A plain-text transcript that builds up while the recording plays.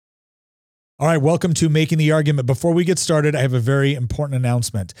All right, welcome to Making the Argument. Before we get started, I have a very important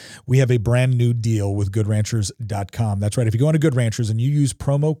announcement. We have a brand new deal with GoodRanchers.com. That's right. If you go on to Good Ranchers and you use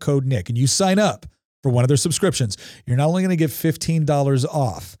promo code Nick and you sign up for one of their subscriptions, you're not only going to get $15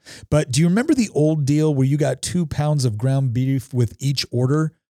 off, but do you remember the old deal where you got 2 pounds of ground beef with each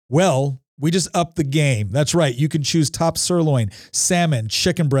order? Well, we just upped the game. That's right. You can choose top sirloin, salmon,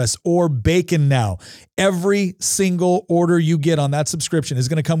 chicken breast, or bacon now. Every single order you get on that subscription is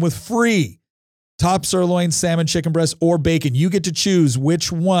going to come with free top sirloin, salmon, chicken breast, or bacon. You get to choose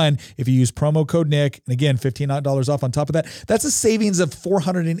which one if you use promo code Nick. And again, $15 off on top of that. That's a savings of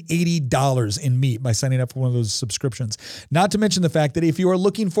 $480 in meat by signing up for one of those subscriptions. Not to mention the fact that if you are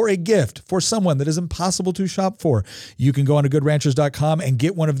looking for a gift for someone that is impossible to shop for, you can go on to GoodRanchers.com and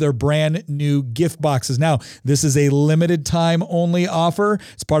get one of their brand new gift boxes. Now, this is a limited time only offer.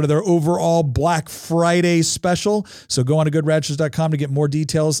 It's part of their overall Black Friday special. So go on to GoodRanchers.com to get more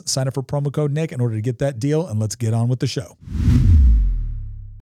details. Sign up for promo code Nick in order to get that deal, and let's get on with the show.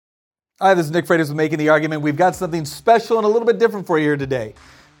 Hi, this is Nick Freitas with Making the Argument. We've got something special and a little bit different for you here today.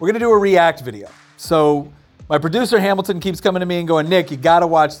 We're going to do a react video. So my producer Hamilton keeps coming to me and going, Nick, you got to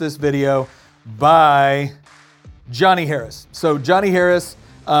watch this video by Johnny Harris. So Johnny Harris,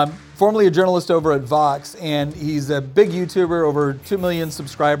 formerly a journalist over at Vox, and he's a big YouTuber, over 2 million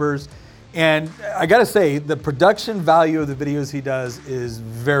subscribers. And I got to say, the production value of the videos he does is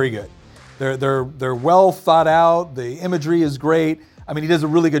very good. They're well thought out. The imagery is great. I mean, he does a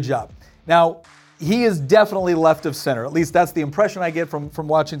really good job. Now, he is definitely left of center. At least that's the impression I get from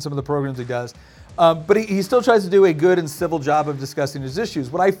watching some of the programs he does. But he still tries to do a good and civil job of discussing his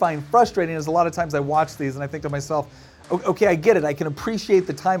issues. What I find frustrating is a lot of times I watch these and I think to myself, okay, I get it. I can appreciate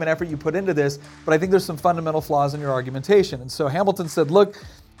the time and effort you put into this, but I think there's some fundamental flaws in your argumentation. And so Hamilton said, look,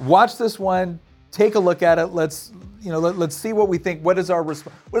 watch this one, take a look at it. Let's see what we think. What is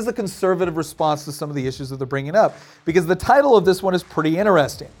the conservative response to some of the issues that they're bringing up? Because the title of this one is pretty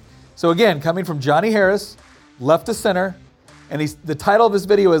interesting. So again, coming from Johnny Harris, left to center, and the title of his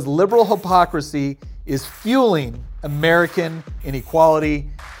video is Liberal Hypocrisy is Fueling American Inequality.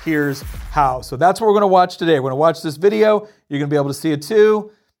 Here's how. So that's what we're going to watch today. We're going to watch this video. You're going to be able to see it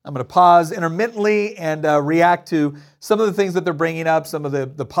too. I'm going to pause intermittently and react to some of the things that they're bringing up, some of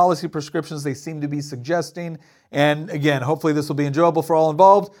the policy prescriptions they seem to be suggesting. And again, hopefully this will be enjoyable for all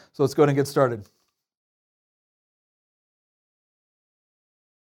involved. So let's go ahead and get started.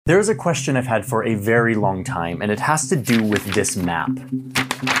 There's a question I've had for a very long time, and it has to do with this map.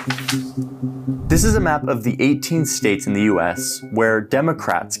 This is a map of the 18 states in the US where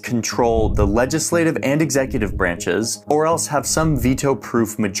Democrats control the legislative and executive branches, or else have some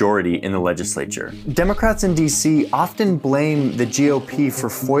veto-proof majority in the legislature. Democrats in DC often blame the GOP for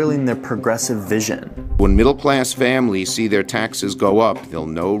foiling their progressive vision. When middle-class families see their taxes go up, they'll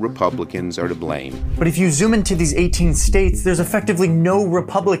know Republicans are to blame. But if you zoom into these 18 states, there's effectively no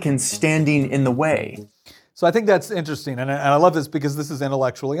Republicans standing in the way. So I think that's interesting, and I love this because this is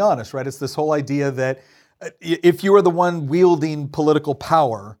intellectually honest, right? It's this whole idea that if you are the one wielding political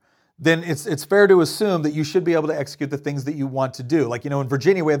power, then it's fair to assume that you should be able to execute the things that you want to do. Like, in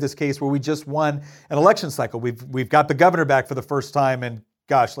Virginia, we have this case where we just won an election cycle. We've got the governor back for the first time in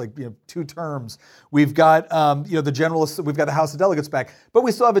 2 terms. We've got, the generalists, we've got the House of Delegates back, but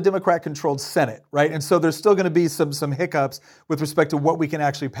we still have a Democrat-controlled Senate, right? And so there's still going to be some hiccups with respect to what we can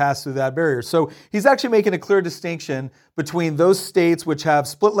actually pass through that barrier. So he's actually making a clear distinction between those states which have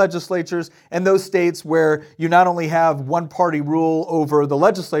split legislatures and those states where you not only have one-party rule over the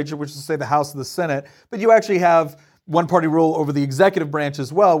legislature, which is to say the House and the Senate, but you actually have one-party rule over the executive branch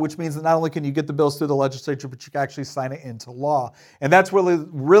as well, which means that not only can you get the bills through the legislature, but you can actually sign it into law. And that's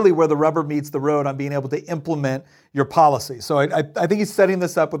really where the rubber meets the road on being able to implement your policy. So I think he's setting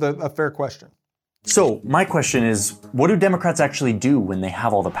this up with a fair question. So my question is, what do Democrats actually do when they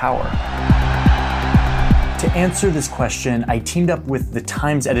have all the power? To answer this question, I teamed up with the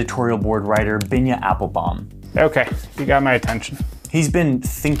Times editorial board writer Binya Applebaum. Okay, you got my attention. He's been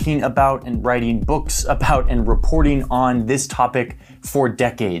thinking about and writing books about and reporting on this topic for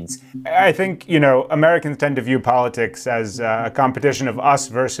decades. I think, Americans tend to view politics as a competition of us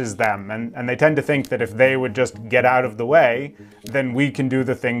versus them. And they tend to think that if they would just get out of the way, then we can do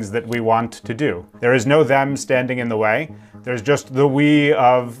the things that we want to do. There is no them standing in the way. There's just the we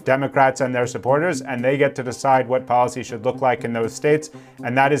of Democrats and their supporters, and they get to decide what policy should look like in those states.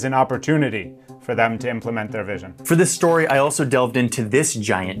 And that is an opportunity for them to implement their vision. For this story, I also delved into this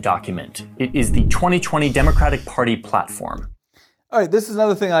giant document. It is the 2020 Democratic Party platform. All right, this is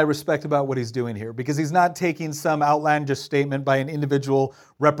another thing I respect about what he's doing here, because he's not taking some outlandish statement by an individual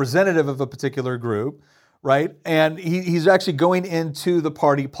representative of a particular group, right? And he's actually going into the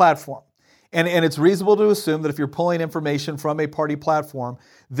party platform. And it's reasonable to assume that if you're pulling information from a party platform,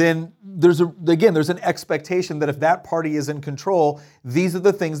 then there's an expectation that if that party is in control, these are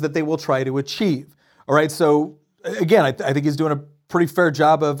the things that they will try to achieve. All right. So again, I think he's doing a pretty fair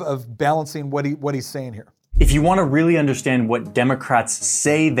job of balancing what he's saying here. If you want to really understand what Democrats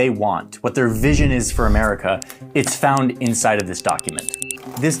say they want, what their vision is for America, it's found inside of this document.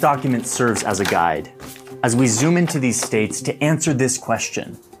 This document serves as a guide as we zoom into these states to answer this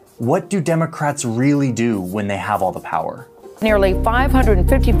question. What do Democrats really do when they have all the power? Nearly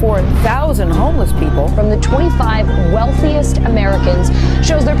 554,000 homeless people from the 25 wealthiest Americans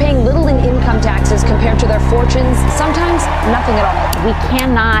shows they're paying little in income taxes compared to their fortunes, sometimes nothing at all. We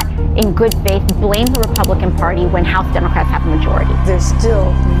cannot, in good faith, blame the Republican Party when House Democrats have a majority. There's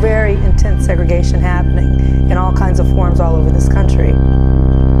still very intense segregation happening in all kinds of forms all over this country.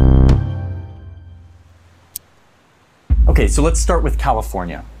 Okay, so let's start with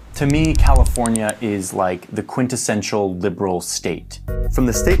California. To me, California is like the quintessential liberal state. From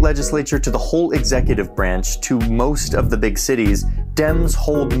the state legislature to the whole executive branch to most of the big cities, Dems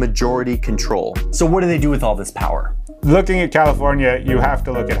hold majority control. So what do they do with all this power? Looking at California, you have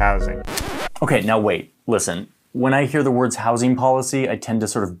to look at housing. Okay, now wait, listen. When I hear the words housing policy, I tend to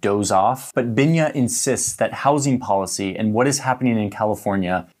sort of doze off. But Binya insists that housing policy and what is happening in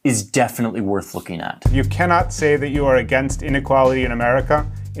California is definitely worth looking at. You cannot say that you are against inequality in America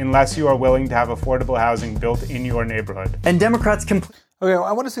unless you are willing to have affordable housing built in your neighborhood. And Democrats Okay,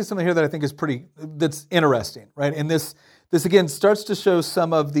 I want to say something here that I think is that's interesting, right? And this again starts to show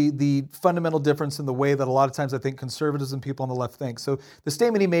some of the fundamental difference in the way that a lot of times I think conservatives and people on the left think. So the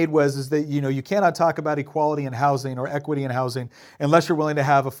statement he made is that you cannot talk about equality in housing or equity in housing unless you're willing to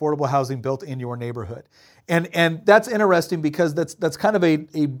have affordable housing built in your neighborhood. And that's interesting because that's kind of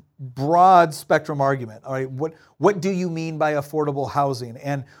a broad spectrum argument. All right, what do you mean by affordable housing,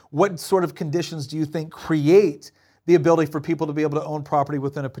 and what sort of conditions do you think create the ability for people to be able to own property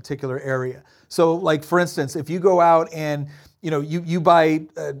within a particular area? So, like for instance, if you go out and you buy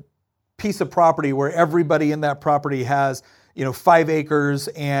a piece of property where everybody in that property has 5 acres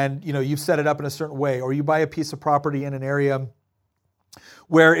and you've set it up in a certain way, or you buy a piece of property in an area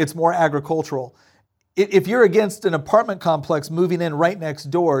where it's more agricultural. If you're against an apartment complex moving in right next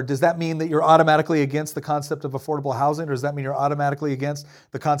door, does that mean that you're automatically against the concept of affordable housing, or does that mean you're automatically against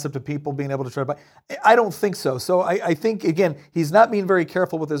the concept of people being able to try to buy? I don't think so. So I think, again, he's not being very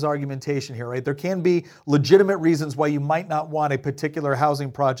careful with his argumentation here, right? There can be legitimate reasons why you might not want a particular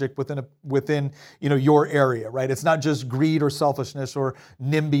housing project within your area, right? It's not just greed or selfishness or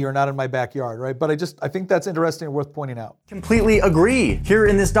NIMBY or not in my backyard, right? But I think that's interesting and worth pointing out. Completely agree. Here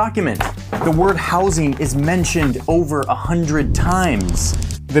in this document, the word housing is mentioned over 100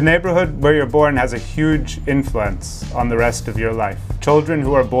 times. The neighborhood where you're born has a huge influence on the rest of your life. Children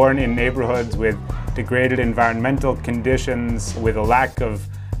who are born in neighborhoods with degraded environmental conditions, with a lack of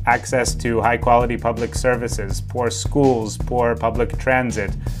access to high-quality public services, poor schools, poor public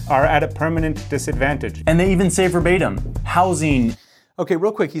transit, are at a permanent disadvantage. And they even say verbatim, housing. Okay,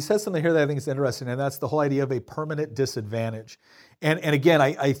 real quick, he says something here that I think is interesting, and that's the whole idea of a permanent disadvantage. And again,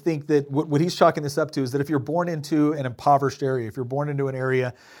 I think that what he's chalking this up to is that if you're born into an impoverished area, if you're born into an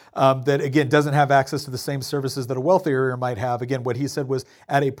area that, again, doesn't have access to the same services that a wealthier area might have, again, what he said was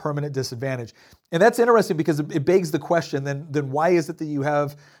at a permanent disadvantage. And that's interesting because it begs the question, then why is it that you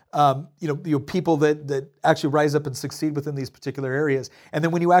have people that actually rise up and succeed within these particular areas? And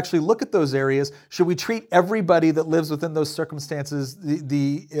then when you actually look at those areas, should we treat everybody that lives within those circumstances,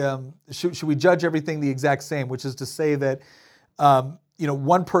 should we judge everything the exact same, which is to say that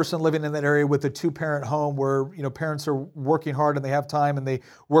one person living in that area with a 2-parent home where, parents are working hard and they have time and they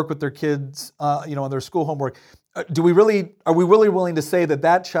work with their kids, on their school homework. Are we really willing to say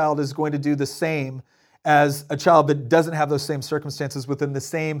that child is going to do the same as a child that doesn't have those same circumstances within the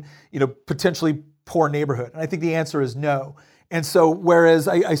same, potentially poor neighborhood? And I think the answer is no. And so, whereas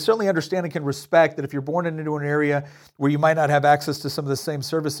I certainly understand and can respect that if you're born into an area where you might not have access to some of the same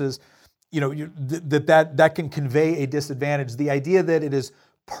services, that can convey a disadvantage. The idea that it is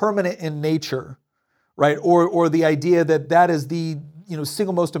permanent in nature, right, or the idea that is the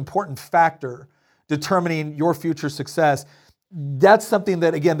single most important factor determining your future success, that's something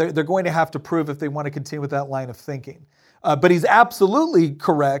that, again, they're going to have to prove if they want to continue with that line of thinking. But he's absolutely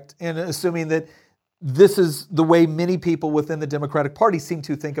correct in assuming that this is the way many people within the Democratic Party seem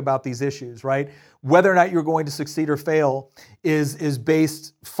to think about these issues, right? Whether or not you're going to succeed or fail is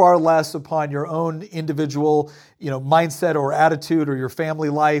based far less upon your own individual, mindset or attitude or your family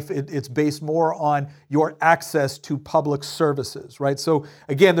life. It's based more on your access to public services, right? So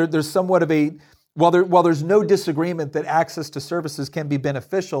again, there's somewhat of a while there's no disagreement that access to services can be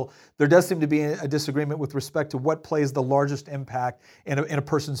beneficial, there does seem to be a disagreement with respect to what plays the largest impact in a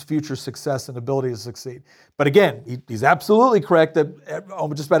person's future success and ability to succeed. But again, he's absolutely correct that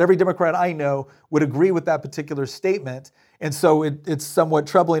just about every Democrat I know would agree with that particular statement. And so it's somewhat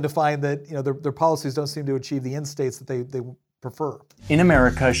troubling to find that their policies don't seem to achieve the end states that they prefer. In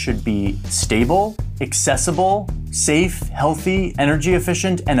America should be stable, accessible, safe, healthy, energy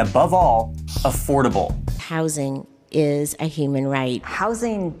efficient, and above all, affordable. Housing is a human right.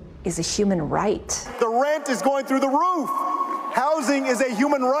 Housing is a human right. The rent is going through the roof. Housing is a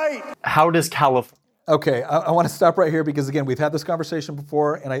human right. How does California... Okay, I want to stop right here because, again, we've had this conversation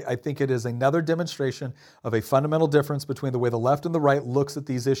before, and I think it is another demonstration of a fundamental difference between the way the left and the right looks at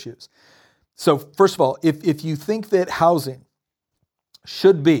these issues. So, first of all, if you think that housing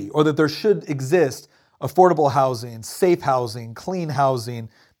should be, or that there should exist affordable housing, safe housing, clean housing,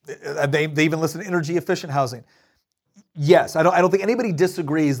 they even listen to energy efficient housing. Yes, I don't think anybody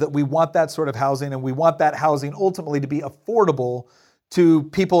disagrees that we want that sort of housing, and we want that housing ultimately to be affordable to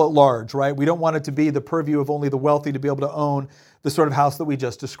people at large, right? We don't want it to be the purview of only the wealthy to be able to own the sort of house that we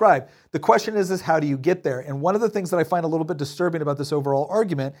just described. The question is how do you get there? And one of the things that I find a little bit disturbing about this overall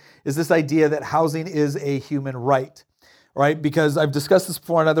argument is this idea that housing is a human right, right? Because I've discussed this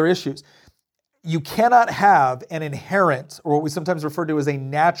before on other issues. You cannot have an inherent, or what we sometimes refer to as a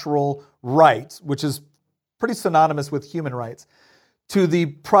natural right, which is pretty synonymous with human rights, to the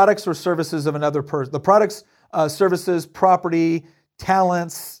products or services of another person. The products, services, property,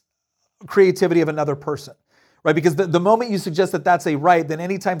 talents, creativity of another person, right? Because the moment you suggest that that's a right, then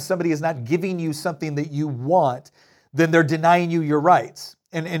anytime somebody is not giving you something that you want, then they're denying you your rights.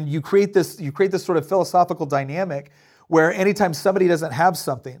 And you create this sort of philosophical dynamic where anytime somebody doesn't have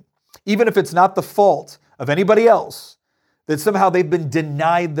something, even if it's not the fault of anybody else, that somehow they've been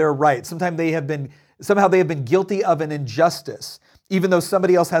denied their rights. Somehow they have been guilty of an injustice, even though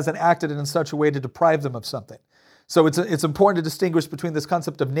somebody else hasn't acted in such a way to deprive them of something. So it's important to distinguish between this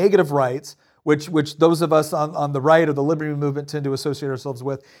concept of negative rights, which those of us on the right or the liberty movement tend to associate ourselves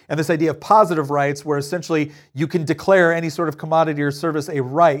with, and this idea of positive rights, where essentially you can declare any sort of commodity or service a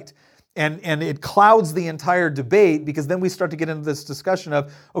right, and it clouds the entire debate, because then we start to get into this discussion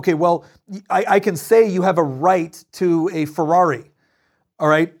of, okay, well, I can say you have a right to a Ferrari, all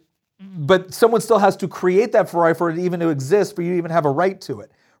right, but someone still has to create that Ferrari for it even to exist, for you to even have a right to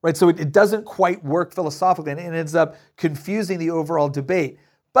it. Right, so it doesn't quite work philosophically, and it ends up confusing the overall debate.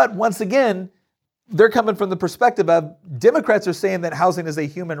 But once again, they're coming from the perspective of Democrats are saying that housing is a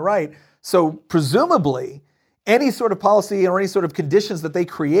human right. So presumably, any sort of policy or any sort of conditions that they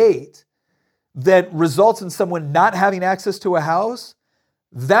create that results in someone not having access to a house,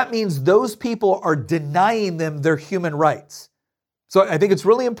 that means those people are denying them their human rights. So I think it's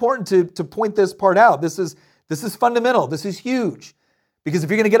really important to point this part out. This is fundamental. This is huge. Because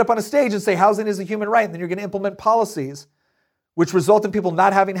if you're going to get up on a stage and say housing is a human right, and then you're going to implement policies which result in people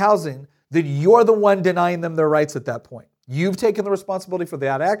not having housing, then you're the one denying them their rights at that point. You've taken the responsibility for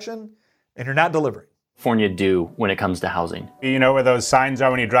that action, and you're not delivering. California do when it comes to housing? You know where those signs are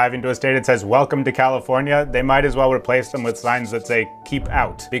when you drive into a state, it says, "Welcome to California"? They might as well replace them with signs that say, "Keep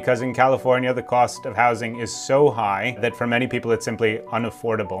out." Because in California, the cost of housing is so high that for many people, it's simply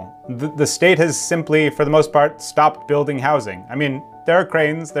unaffordable. The state has simply, for the most part, stopped building housing. I mean, there are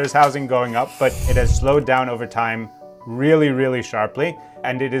cranes, there's housing going up, but it has slowed down over time really, really sharply,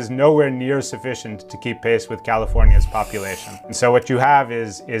 and it is nowhere near sufficient to keep pace with California's population. And so what you have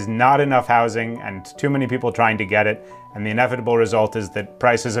is not enough housing and too many people trying to get it, and the inevitable result is that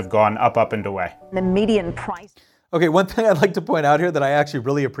prices have gone up and away. The median price. Okay, one thing I'd like to point out here that I actually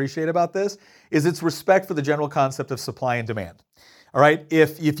really appreciate about this is its respect for the general concept of supply and demand. All right,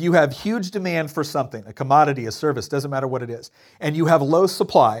 if you have huge demand for something, a commodity, a service, doesn't matter what it is, and you have low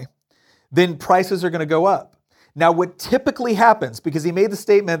supply, then prices are going to go up. Now, what typically happens, because he made the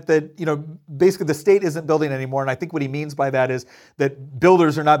statement that, basically the state isn't building anymore, and I think what he means by that is that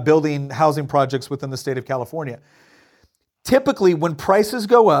builders are not building housing projects within the state of California. Typically, when prices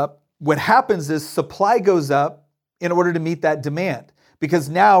go up, what happens is supply goes up in order to meet that demand, because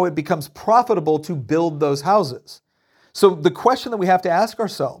now it becomes profitable to build those houses. So the question that we have to ask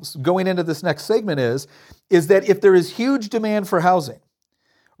ourselves going into this next segment is that if there is huge demand for housing,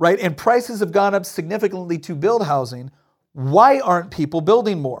 right, and prices have gone up significantly to build housing, why aren't people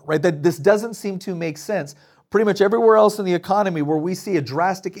building more, right? That this doesn't seem to make sense. Pretty much everywhere else in the economy where we see a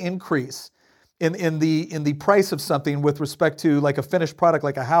drastic increase in the price of something with respect to like a finished product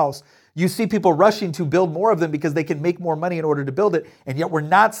like a house, you see people rushing to build more of them because they can make more money in order to build it, and yet we're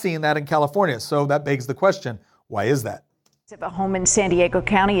not seeing that in California. So that begs the question, why is that? A home in San Diego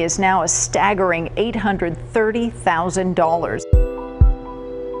County is now a staggering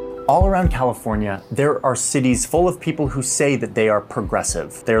 $830,000. All around California, there are cities full of people who say that they are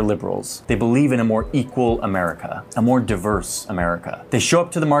progressive, they're liberals. They believe in a more equal America, a more diverse America. They show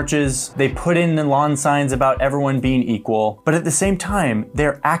up to the marches, they put in the lawn signs about everyone being equal, but at the same time,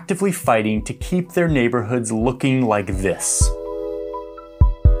 they're actively fighting to keep their neighborhoods looking like this.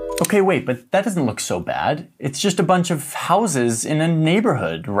 Okay, wait, but that doesn't look so bad. It's just a bunch of houses in a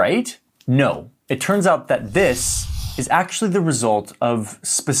neighborhood, right? No, it turns out that this is actually the result of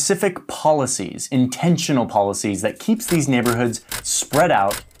specific policies, intentional policies that keeps these neighborhoods spread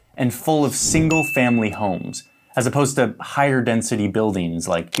out and full of single-family homes, as opposed to higher density buildings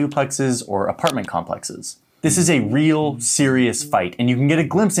like duplexes or apartment complexes. This is a real, serious fight, and you can get a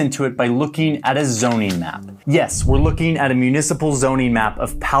glimpse into it by looking at a zoning map. Yes, we're looking at a municipal zoning map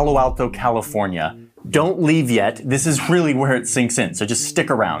of Palo Alto, California. Don't leave yet. This is really where it sinks in, so just stick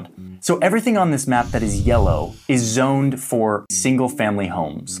around. So everything on this map that is yellow is zoned for single-family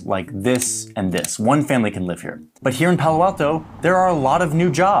homes, like this and this. One family can live here. But here in Palo Alto, there are a lot of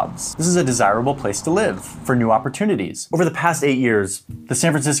new jobs. This is a desirable place to live for new opportunities. Over the past 8 years, the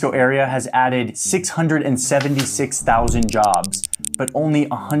San Francisco area has added 676,000 jobs, but only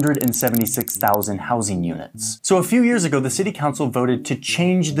 176,000 housing units. So a few years ago, the city council voted to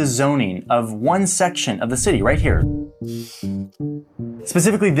change the zoning of one section of the city right here.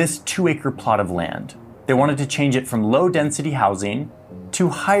 Specifically this 2-acre plot of land. They wanted to change it from low density housing to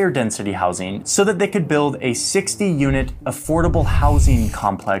higher density housing so that they could build a 60-unit affordable housing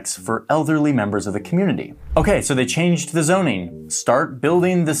complex for elderly members of the community. Okay, so they changed the zoning. Start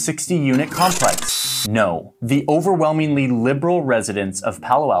building the 60-unit complex. No, the overwhelmingly liberal residents of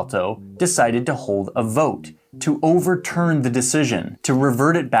Palo Alto decided to hold a vote to overturn the decision, to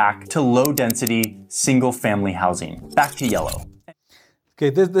revert it back to low density single family housing. Back to yellow. Okay,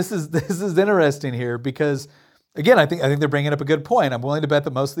 this is interesting here because, again, I think they're bringing up a good point. I'm willing to bet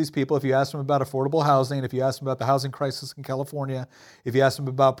that most of these people, if you ask them about affordable housing, if you ask them about the housing crisis in California, if you ask them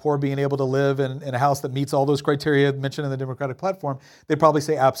about poor being able to live in a house that meets all those criteria mentioned in the Democratic platform, they'd probably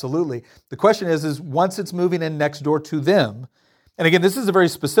say absolutely. The question is once it's moving in next door to them, and again, this is a very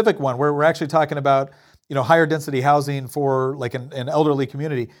specific one where we're actually talking about, higher density housing for like an elderly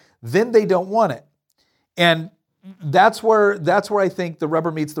community, then they don't want it. And that's where I think the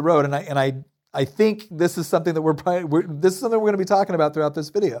rubber meets the road. And I think this is something that we're going to be talking about throughout this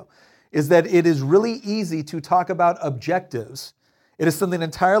video, is that it is really easy to talk about objectives. It is something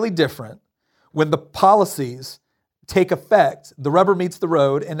entirely different when the policies take effect, the rubber meets the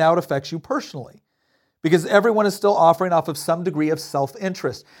road, and now it affects you personally. Because everyone is still offering off of some degree of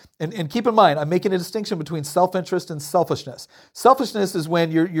self-interest. And keep in mind, I'm making a distinction between self-interest and selfishness. Selfishness is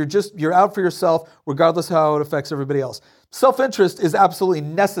when you're out for yourself regardless of how it affects everybody else. Self-interest is absolutely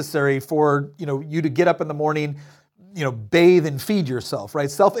necessary for you to get up in the morning, bathe and feed yourself, right?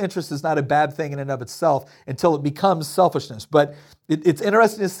 Self-interest is not a bad thing in and of itself until it becomes selfishness. But it's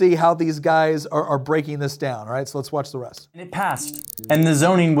interesting to see how these guys are breaking this down, all right? So let's watch the rest. And it passed, and the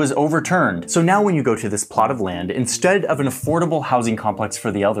zoning was overturned. So now when you go to this plot of land, instead of an affordable housing complex for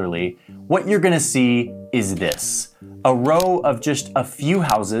the elderly, what you're gonna see is this. A row of just a few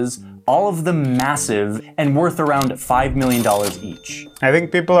houses, all of them massive and worth around $5 million each. I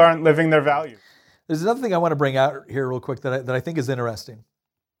think people aren't living their values. There's another thing I want to bring out here real quick that I think is interesting.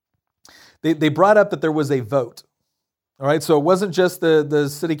 They brought up that there was a vote. All right, so it wasn't just the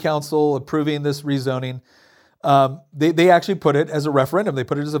city council approving this rezoning. They actually put it as a referendum. They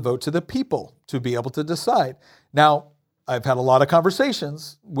put it as a vote to the people to be able to decide. Now, I've had a lot of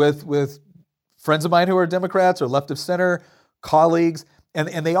conversations with friends of mine who are Democrats or left of center, colleagues,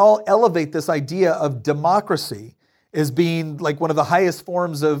 and they all elevate this idea of democracy as being like one of the highest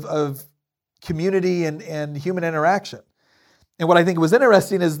forms of community and human interaction. And what I think was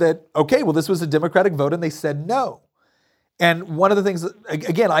interesting is that, okay, well, this was a Democratic vote and they said no. And one of the things that,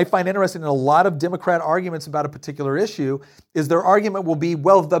 again, I find interesting in a lot of Democrat arguments about a particular issue is their argument will be,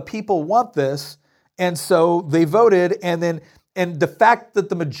 well, the people want this, and so they voted, and the fact that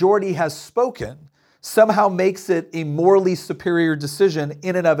the majority has spoken somehow makes it a morally superior decision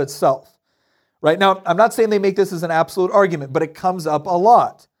in and of itself. Right? Now, I'm not saying they make this as an absolute argument, but it comes up a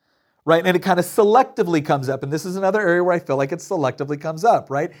lot. Right? And it kind of selectively comes up. And this is another area where I feel like it selectively comes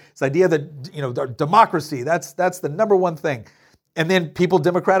up, right? This idea that, democracy, that's the number one thing. And then people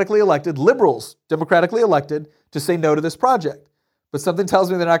democratically elected, liberals democratically elected to say no to this project. But something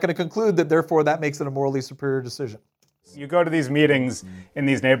tells me they're not going to conclude that therefore that makes it a morally superior decision. You go to these meetings in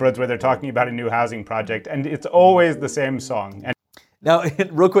these neighborhoods where they're talking about a new housing project, and it's always the same song. And now,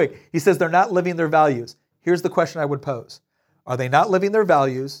 real quick, he says they're not living their values. Here's the question I would pose. Are they not living their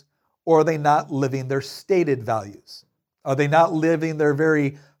values, or are they not living their stated values? Are they not living their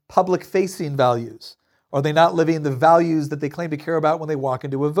very public-facing values? Are they not living the values that they claim to care about when they walk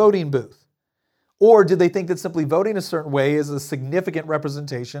into a voting booth? Or do they think that simply voting a certain way is a significant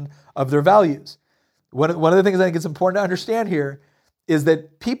representation of their values? One of the things I think is important to understand here is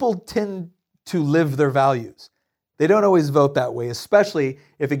that people tend to live their values. They don't always vote that way, especially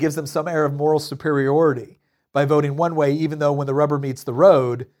if it gives them some air of moral superiority by voting one way, even though when the rubber meets the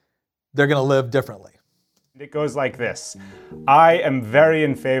road, they're going to live differently. It goes like this. I am very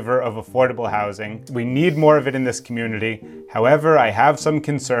in favor of affordable housing. We need more of it in this community. However, I have some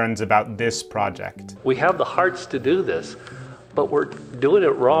concerns about this project. We have the hearts to do this, but we're doing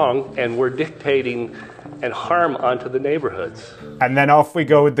it wrong, and we're dictating and harm onto the neighborhoods. And then off we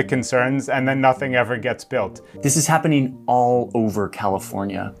go with the concerns, and then nothing ever gets built. This is happening all over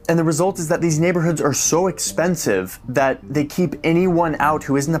California. And the result is that these neighborhoods are so expensive that they keep anyone out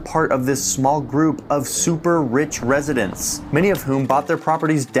who isn't a part of this small group of super rich residents, many of whom bought their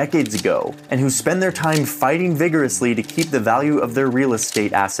properties decades ago, and who spend their time fighting vigorously to keep the value of their real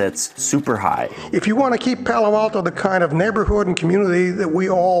estate assets super high. If you want to keep Palo Alto the kind of neighborhood and community that we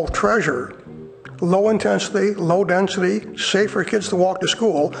all treasure, low intensity, low density, safe for kids to walk to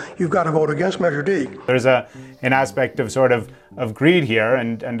school, you've got to vote against Measure D. There's an aspect of sort of greed here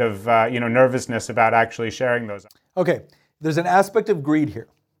and of nervousness about actually sharing those. Okay, there's an aspect of greed here.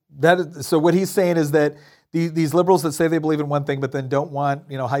 So what he's saying is that these liberals that say they believe in one thing but then don't want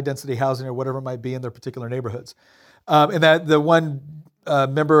high density housing or whatever it might be in their particular neighborhoods, and that the one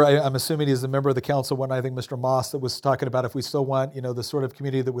member, I'm assuming he's a member of the council, one, I think Mr. Moss, that was talking about if we still want, the sort of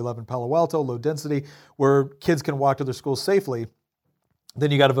community that we love in Palo Alto, low density, where kids can walk to their schools safely,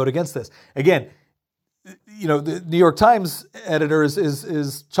 then you got to vote against this. Again, the New York Times editor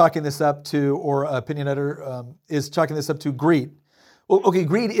is chalking this up to, or opinion editor is chalking this up to greed. Well, okay,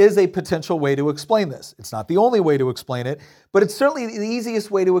 greed is a potential way to explain this. It's not the only way to explain it, but it's certainly the easiest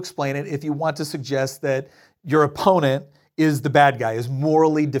way to explain it if you want to suggest that your opponent is the bad guy, is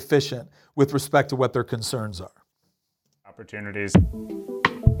morally deficient with respect to what their concerns are. Opportunities.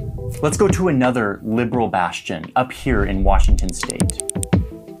 Let's go to another liberal bastion up here in Washington State.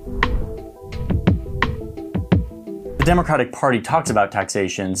 The Democratic Party talks about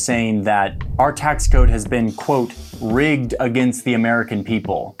taxation, saying that our tax code has been, quote, rigged against the American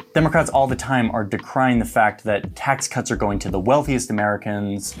people. Democrats all the time are decrying the fact that tax cuts are going to the wealthiest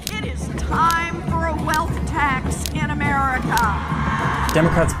Americans. It is time for a wealth tax in America.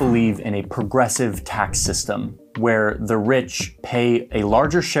 Democrats believe in a progressive tax system where the rich pay a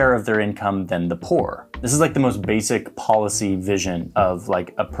larger share of their income than the poor. This is like the most basic policy vision of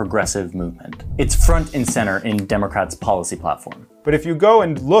like a progressive movement. It's front and center in Democrats' policy platform. But if you go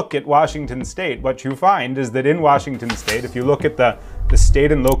and look at Washington State, what you find is that in Washington State, if you look at the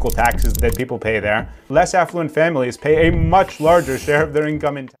state and local taxes that people pay there, less affluent families pay a much larger share of their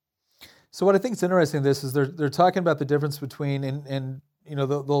income in tax. So what I think is interesting in this is they're talking about the difference between, and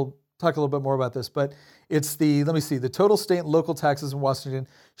they'll talk a little bit more about this, but it's the total state and local taxes in Washington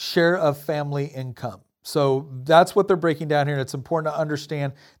share of family income. So that's what they're breaking down here, and it's important to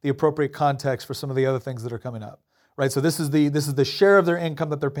understand the appropriate context for some of the other things that are coming up, right? So this is the share of their income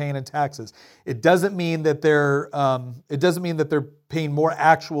that they're paying in taxes. It doesn't mean that they're paying more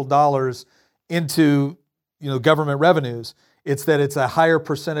actual dollars into government revenues. It's that it's a higher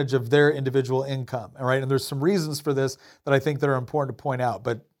percentage of their individual income, all right? And there's some reasons for this that I think that are important to point out,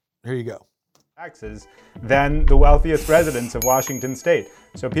 but here you go. Taxes than the wealthiest residents of Washington State.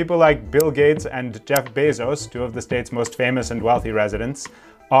 So people like Bill Gates and Jeff Bezos, two of the state's most famous and wealthy residents,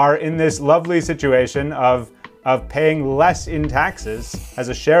 are in this lovely situation of paying less in taxes as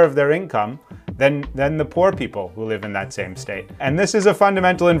a share of their income than the poor people who live in that same state. And this is a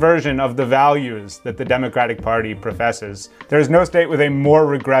fundamental inversion of the values that the Democratic Party professes. There is no state with a more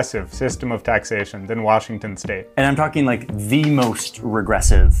regressive system of taxation than Washington State. And I'm talking like the most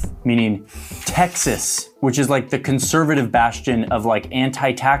regressive, meaning Texas, which is like the conservative bastion of like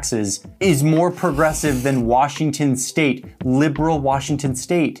anti-taxes, is more progressive than Washington State, liberal Washington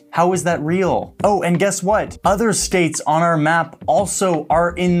State. How is that real? Oh, and guess what? Other states on our map also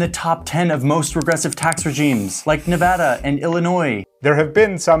are in the top 10 of most regressive tax regimes, like Nevada and Illinois. There have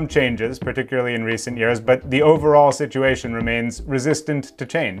been some changes, particularly in recent years, but the overall situation remains resistant to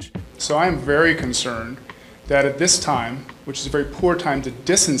change. So I am very concerned that at this time, which is a very poor time to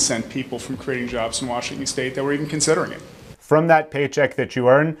disincent people from creating jobs in Washington State, that we're even considering it. From that paycheck that you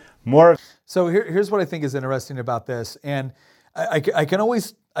earn, more. So here's what I think is interesting about this, and I can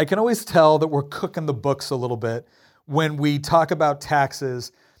always tell that we're cooking the books a little bit when we talk about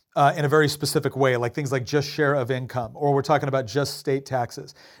taxes in a very specific way, like things like just share of income, or we're talking about just state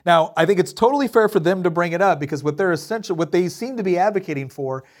taxes. Now, I think it's totally fair for them to bring it up because what they seem to be advocating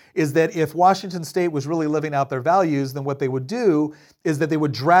for is that if Washington State was really living out their values, then what they would do is that they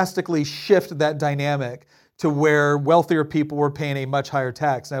would drastically shift that dynamic to where wealthier people were paying a much higher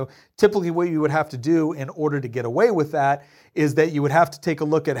tax. Now, typically what you would have to do in order to get away with that is that you would have to take a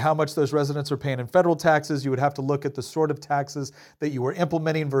look at how much those residents are paying in federal taxes. You would have to look at the sort of taxes that you were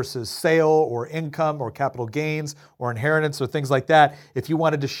implementing versus sale or income or capital gains or inheritance or things like that if you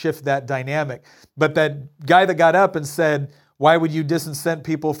wanted to shift that dynamic. But that guy that got up and said, why would you disincent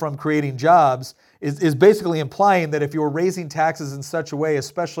people from creating jobs, is basically implying that if you're raising taxes in such a way,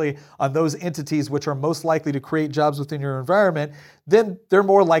 especially on those entities which are most likely to create jobs within your environment, then they're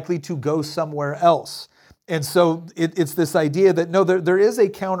more likely to go somewhere else. And so it's this idea that, no, there is a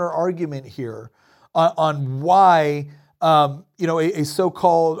counter argument here on why, a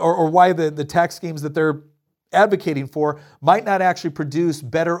so-called, or why the tax schemes that they're advocating for might not actually produce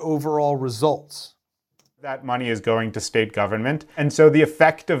better overall results. That money is going to state government. And so the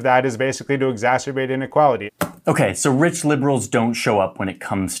effect of that is basically to exacerbate inequality. Okay, so rich liberals don't show up when it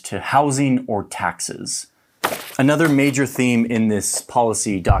comes to housing or taxes. Another major theme in this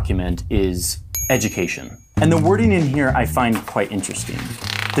policy document is education. And the wording in here I find quite interesting.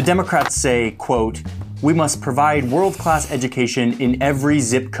 The Democrats say, quote, "We must provide world-class education in every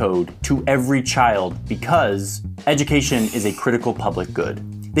zip code to every child because education is a critical public good."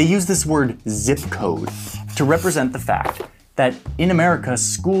 They use this word zip code to represent the fact that in America,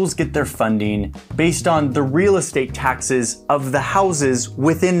 schools get their funding based on the real estate taxes of the houses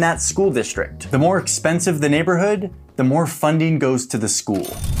within that school district. The more expensive the neighborhood, the more funding goes to the school.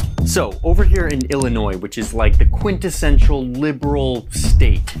 So over here in Illinois, which is like the quintessential liberal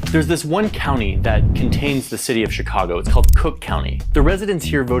state, there's this one county that contains the city of Chicago. It's called Cook County. The residents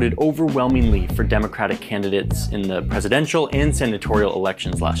here voted overwhelmingly for Democratic candidates in the presidential and senatorial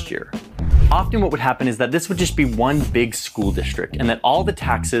elections last year. Often what would happen is that this would just be one big school district and that all the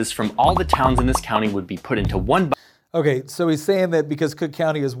taxes from all the towns in this county would be put into one. Okay, so he's saying that because Cook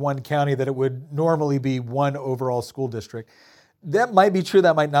County is one county, that it would normally be one overall school district. That might be true,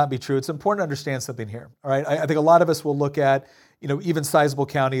 that might not be true. It's important to understand something here, all right? I think a lot of us will look at, even sizable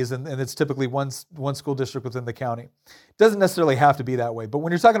counties, and it's typically one school district within the county. It doesn't necessarily have to be that way, but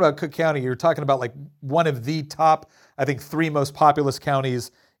when you're talking about Cook County, you're talking about like one of the top, I think, 3 most populous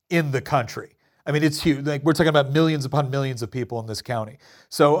counties in the country. I mean, it's huge. Like, we're talking about millions upon millions of people in this county.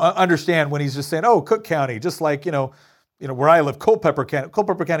 So understand when he's just saying, oh, Cook County, just like, where I live, Culpeper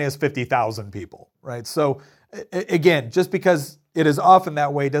County has 50,000 people, right? So again, just because it is often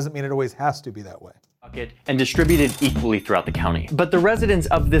that way doesn't mean it always has to be that way. And distributed equally throughout the county. But the residents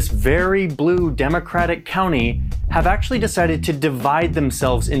of this very blue Democratic county have actually decided to divide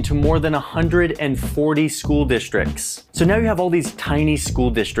themselves into more than 140 school districts. So now you have all these tiny school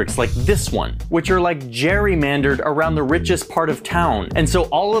districts like this one, which are like gerrymandered around the richest part of town. And so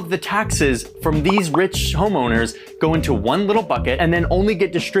all of the taxes from these rich homeowners go into one little bucket and then only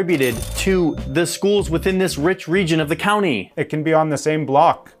get distributed to the schools within this rich region of the county. It can be on the same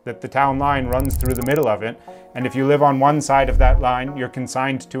block that the town line runs through the middle of it. And if you live on one side of that line, you're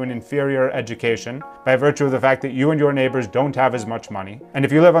consigned to an inferior education by virtue of the fact that you and your neighbors don't have as much money. And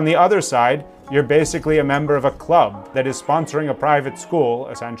if you live on the other side, you're basically a member of a club that is sponsoring a private school,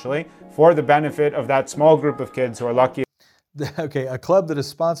 essentially, for the benefit of that small group of kids who are lucky. Okay, a club that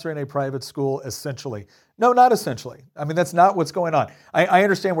is sponsoring a private school, essentially. No, not essentially. I mean, that's not what's going on. I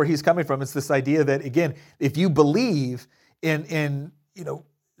understand where he's coming from. It's this idea that, again, if you believe in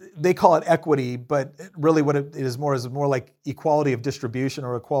they call it equity, but really what it is more like equality of distribution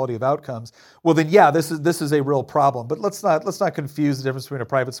or equality of outcomes. Well, then, yeah, this is a real problem. But let's not confuse the difference between a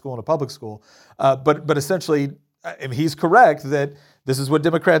private school and a public school. But essentially, I mean, he's correct that this is what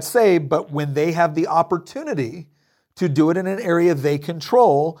Democrats say. But when they have the opportunity to do it in an area they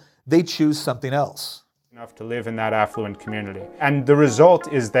control, they choose something else. Enough to live in that affluent community. And the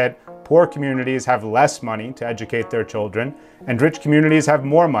result is that poor communities have less money to educate their children, and rich communities have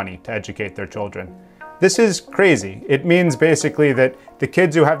more money to educate their children. This is crazy. It means basically that the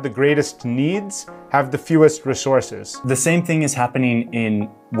kids who have the greatest needs have the fewest resources. The same thing is happening in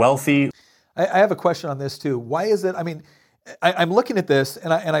wealthy. I have a question on this too. Why is it, I mean, I'm looking at this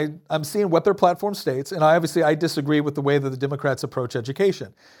and I'm seeing what their platform states, and I disagree with the way that the Democrats approach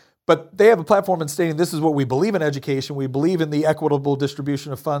education. But they have a platform in stating this is what we believe in education. We believe in the equitable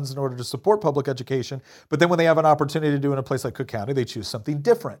distribution of funds in order to support public education. But then when they have an opportunity to do it in a place like Cook County, they choose something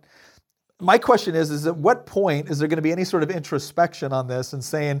different. My question is at what point is there going to be any sort of introspection on this and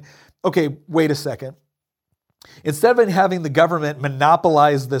saying, okay, wait a second. Instead of having the government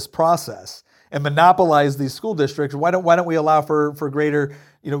monopolize this process and monopolize these school districts, why don't we allow for greater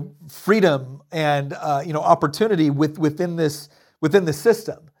freedom and opportunity within this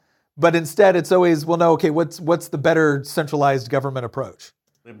system? But instead, it's always, well, no, okay, what's the better centralized government approach?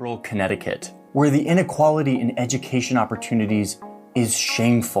 Liberal Connecticut, where the inequality in education opportunities is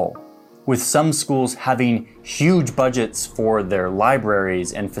shameful, with some schools having huge budgets for their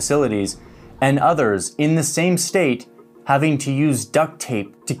libraries and facilities, and others in the same state having to use duct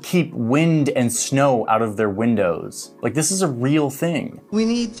tape to keep wind and snow out of their windows. Like, this is a real thing. We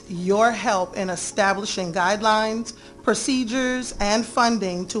need your help in establishing guidelines, procedures, and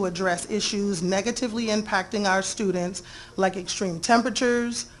funding to address issues negatively impacting our students, like extreme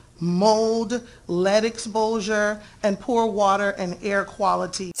temperatures, mold, lead exposure, and poor water and air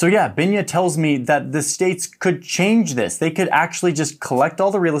quality. So yeah, Binya tells me that the states could change this. They could actually just collect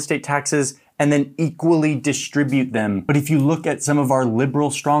all the real estate taxes and then equally distribute them. But if you look at some of our liberal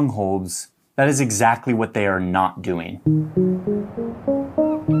strongholds, that is exactly what they are not doing.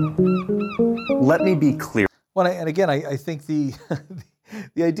 Let me be clear. Well, and again, I think the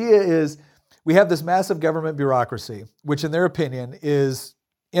idea is we have this massive government bureaucracy, which in their opinion is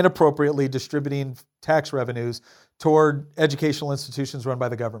inappropriately distributing tax revenues toward educational institutions run by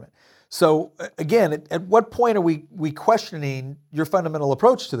the government. So again, at what point are we questioning your fundamental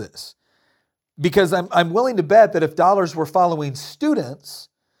approach to this? Because I'm willing to bet that if dollars were following students,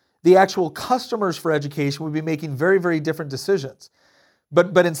 the actual customers for education would be making very, very different decisions.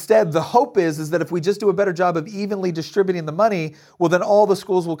 But instead, the hope is that if we just do a better job of evenly distributing the money, well, then all the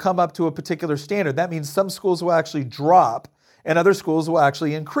schools will come up to a particular standard. That means some schools will actually drop and other schools will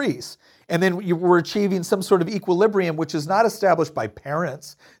actually increase. And then we're achieving some sort of equilibrium, which is not established by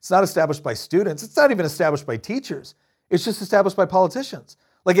parents. It's not established by students. It's not even established by teachers. It's just established by politicians.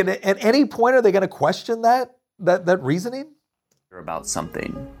 Like at any point, are they going to question that reasoning? About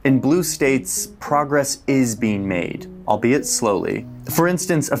something. In blue states, progress is being made, albeit slowly. For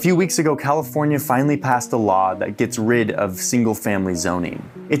instance, a few weeks ago, California finally passed a law that gets rid of single-family zoning.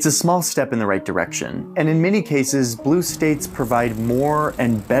 It's a small step in the right direction, and in many cases, blue states provide more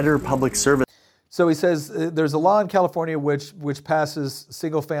and better public service. So he says there's a law in California which passes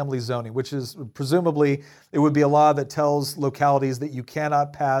single-family zoning, which is presumably it would be a law that tells localities that you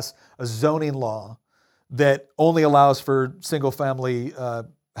cannot pass a zoning law that only allows for single-family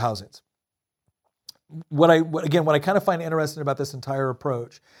housings. What I kind of find interesting about this entire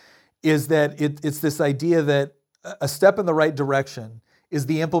approach is that it's this idea that a step in the right direction is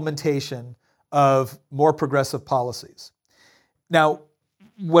the implementation of more progressive policies. Now,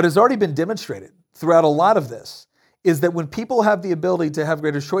 what has already been demonstrated throughout a lot of this is that when people have the ability to have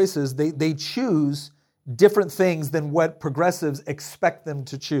greater choices, they choose different things than what progressives expect them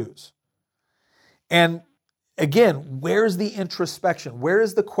to choose. And again, where's the introspection? Where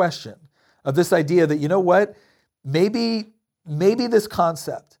is the question of this idea that, you know what, maybe this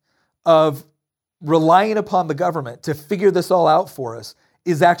concept of relying upon the government to figure this all out for us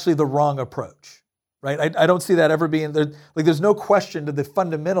is actually the wrong approach, right? I don't see that ever being there. Like, there's no question to the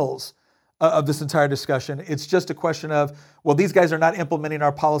fundamentals of this entire discussion. It's just a question of, well, these guys are not implementing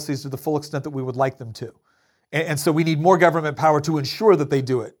our policies to the full extent that we would like them to. And so we need more government power to ensure that they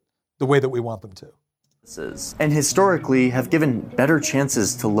do it the way that we want them to. And historically have given better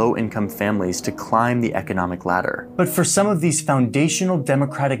chances to low-income families to climb the economic ladder. But for some of these foundational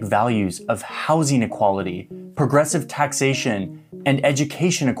democratic values of housing equality, progressive taxation, and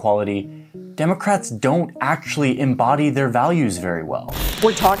education equality, Democrats don't actually embody their values very well.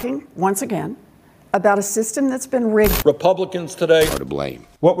 We're talking, once again, about a system that's been rigged. Republicans today are to blame.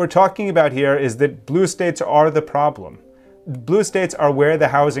 What we're talking about here is that blue states are the problem. Blue states are where the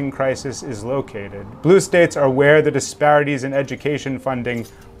housing crisis is located. Blue states are where the disparities in education funding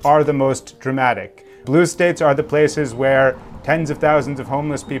are the most dramatic. Blue states are the places where tens of thousands of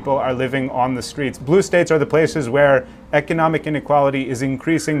homeless people are living on the streets. Blue states are the places where economic inequality is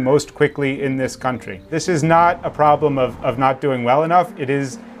increasing most quickly in this country. This is not a problem of not doing well enough. It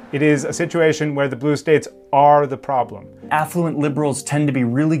is a situation where the blue states are the problem. Affluent liberals tend to be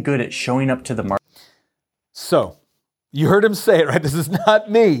really good at showing up to the market. So, you heard him say it, right? This is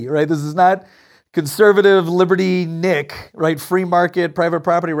not me, right? This is not conservative liberty Nick, right? Free market, private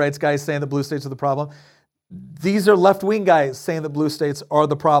property rights guys saying the blue states are the problem. These are left-wing guys saying that blue states are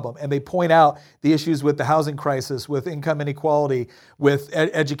the problem. And they point out the issues with the housing crisis, with income inequality, with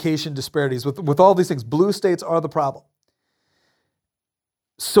education disparities, with all these things. Blue states are the problem.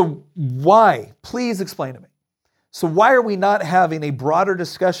 So why? Please explain to me. So why are we not having a broader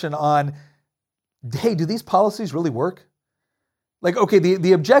discussion on, hey, do these policies really work? Like, okay,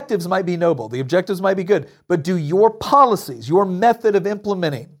 the objectives might be noble, the objectives might be good, but do your policies, your method of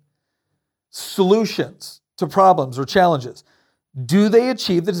implementing solutions to problems or challenges, do they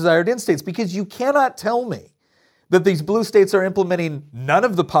achieve the desired end states? Because you cannot tell me that these blue states are implementing none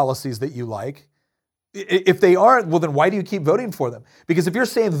of the policies that you like. If they aren't, well, then why do you keep voting for them? Because if you're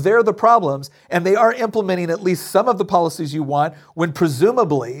saying they're the problems and they are implementing at least some of the policies you want, when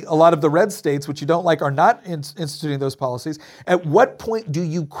presumably a lot of the red states, which you don't like, are not instituting those policies, at what point do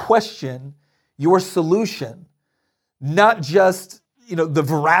you question your solution, not just, the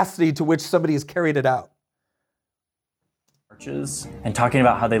veracity to which somebody has carried it out? And talking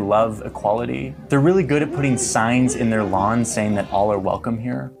about how they love equality. They're really good at putting signs in their lawns saying that all are welcome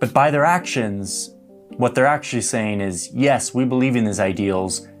here. But by their actions, what they're actually saying is, yes, we believe in these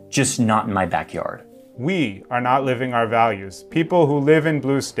ideals, just not in my backyard. We are not living our values. People who live in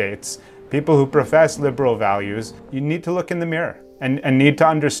blue states, people who profess liberal values, you need to look in the mirror and need to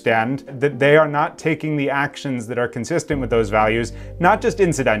understand that they are not taking the actions that are consistent with those values, not just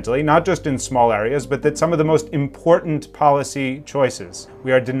incidentally, not just in small areas, but that some of the most important policy choices.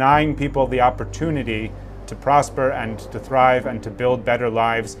 We are denying people the opportunity to prosper and to thrive and to build better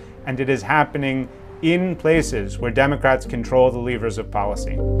lives, and it is happening in places where Democrats control the levers of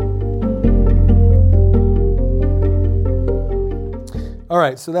policy. All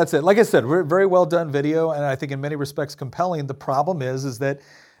right, so that's it. Like I said, very well done video, and I think in many respects compelling. The problem is that,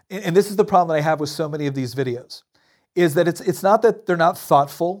 and this is the problem that I have with so many of these videos, is that it's not that they're not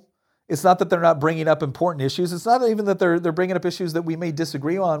thoughtful. It's not that they're not bringing up important issues. It's not even that they're bringing up issues that we may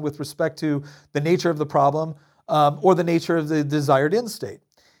disagree on with respect to the nature of the problem or the nature of the desired end state.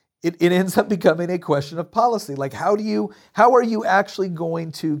 It ends up becoming a question of policy. Like, how are you actually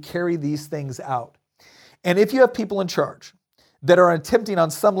going to carry these things out? And if you have people in charge that are attempting on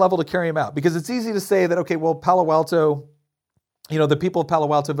some level to carry them out, because it's easy to say that, okay, well, Palo Alto, the people of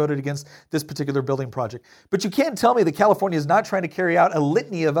Palo Alto voted against this particular building project. But you can't tell me that California is not trying to carry out a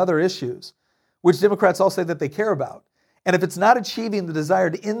litany of other issues, which Democrats all say that they care about. And if it's not achieving the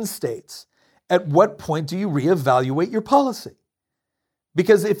desired end states, at what point do you reevaluate your policy?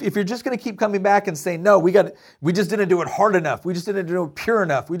 Because if you're just going to keep coming back and saying, no, we just didn't do it hard enough. We just didn't do it pure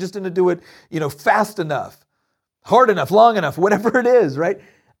enough. We just didn't do it, fast enough, hard enough, long enough, whatever it is, right?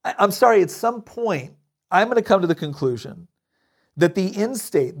 I'm sorry, at some point, I'm going to come to the conclusion that the end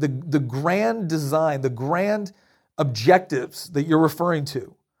state, the grand design, the grand objectives that you're referring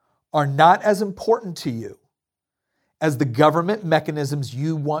to are not as important to you as the government mechanisms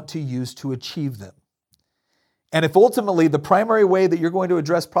you want to use to achieve them. And if ultimately the primary way that you're going to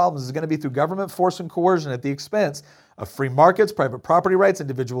address problems is going to be through government force and coercion at the expense of free markets, private property rights,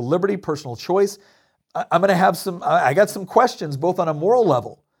 individual liberty, personal choice, I'm going to have I got some questions both on a moral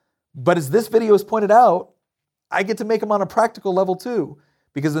level, but as this video has pointed out, I get to make them on a practical level too,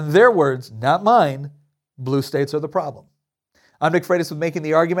 because in their words, not mine, blue states are the problem. I'm Nick Freitas with Making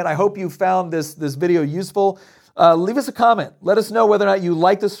the Argument. I hope you found this video useful. Leave us a comment. Let us know whether or not you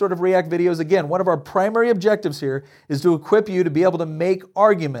like this sort of React videos. Again, one of our primary objectives here is to equip you to be able to make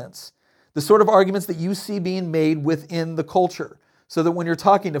arguments, the sort of arguments that you see being made within the culture, so that when you're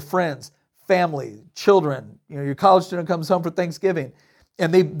talking to friends, family, children, your college student comes home for Thanksgiving,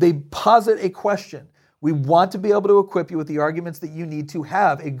 and they posit a question, we want to be able to equip you with the arguments that you need to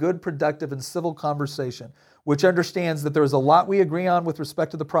have a good, productive, and civil conversation, which understands that there's a lot we agree on with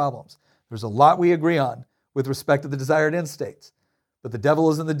respect to the problems. There's a lot we agree on with respect to the desired end states. But the devil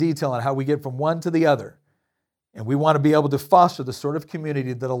is in the detail on how we get from one to the other. And we want to be able to foster the sort of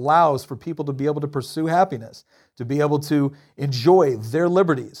community that allows for people to be able to pursue happiness, to be able to enjoy their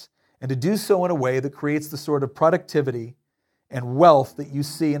liberties, and to do so in a way that creates the sort of productivity and wealth that you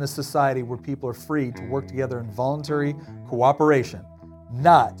see in a society where people are free to work together in voluntary cooperation,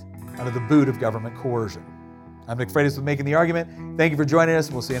 not under the boot of government coercion. I'm Nick Freitas with Making the Argument. Thank you for joining us,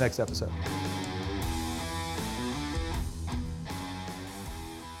 and we'll see you next episode.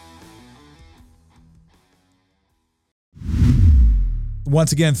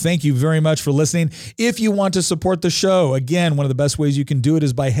 Once again, thank you very much for listening. If you want to support the show, again, one of the best ways you can do it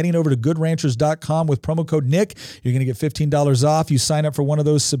is by heading over to goodranchers.com with promo code Nick. You're going to get $15 off. You sign up for one of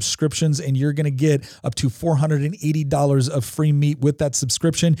those subscriptions and you're going to get up to $480 of free meat with that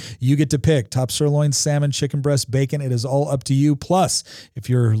subscription. You get to pick top sirloin, salmon, chicken breast, bacon. It is all up to you. Plus, if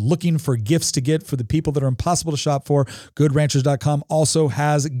you're looking for gifts to get for the people that are impossible to shop for, goodranchers.com also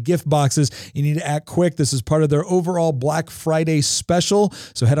has gift boxes. You need to act quick. This is part of their overall Black Friday special.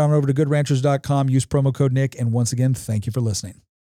 So head on over to goodranchers.com, use promo code Nick, and once again, thank you for listening.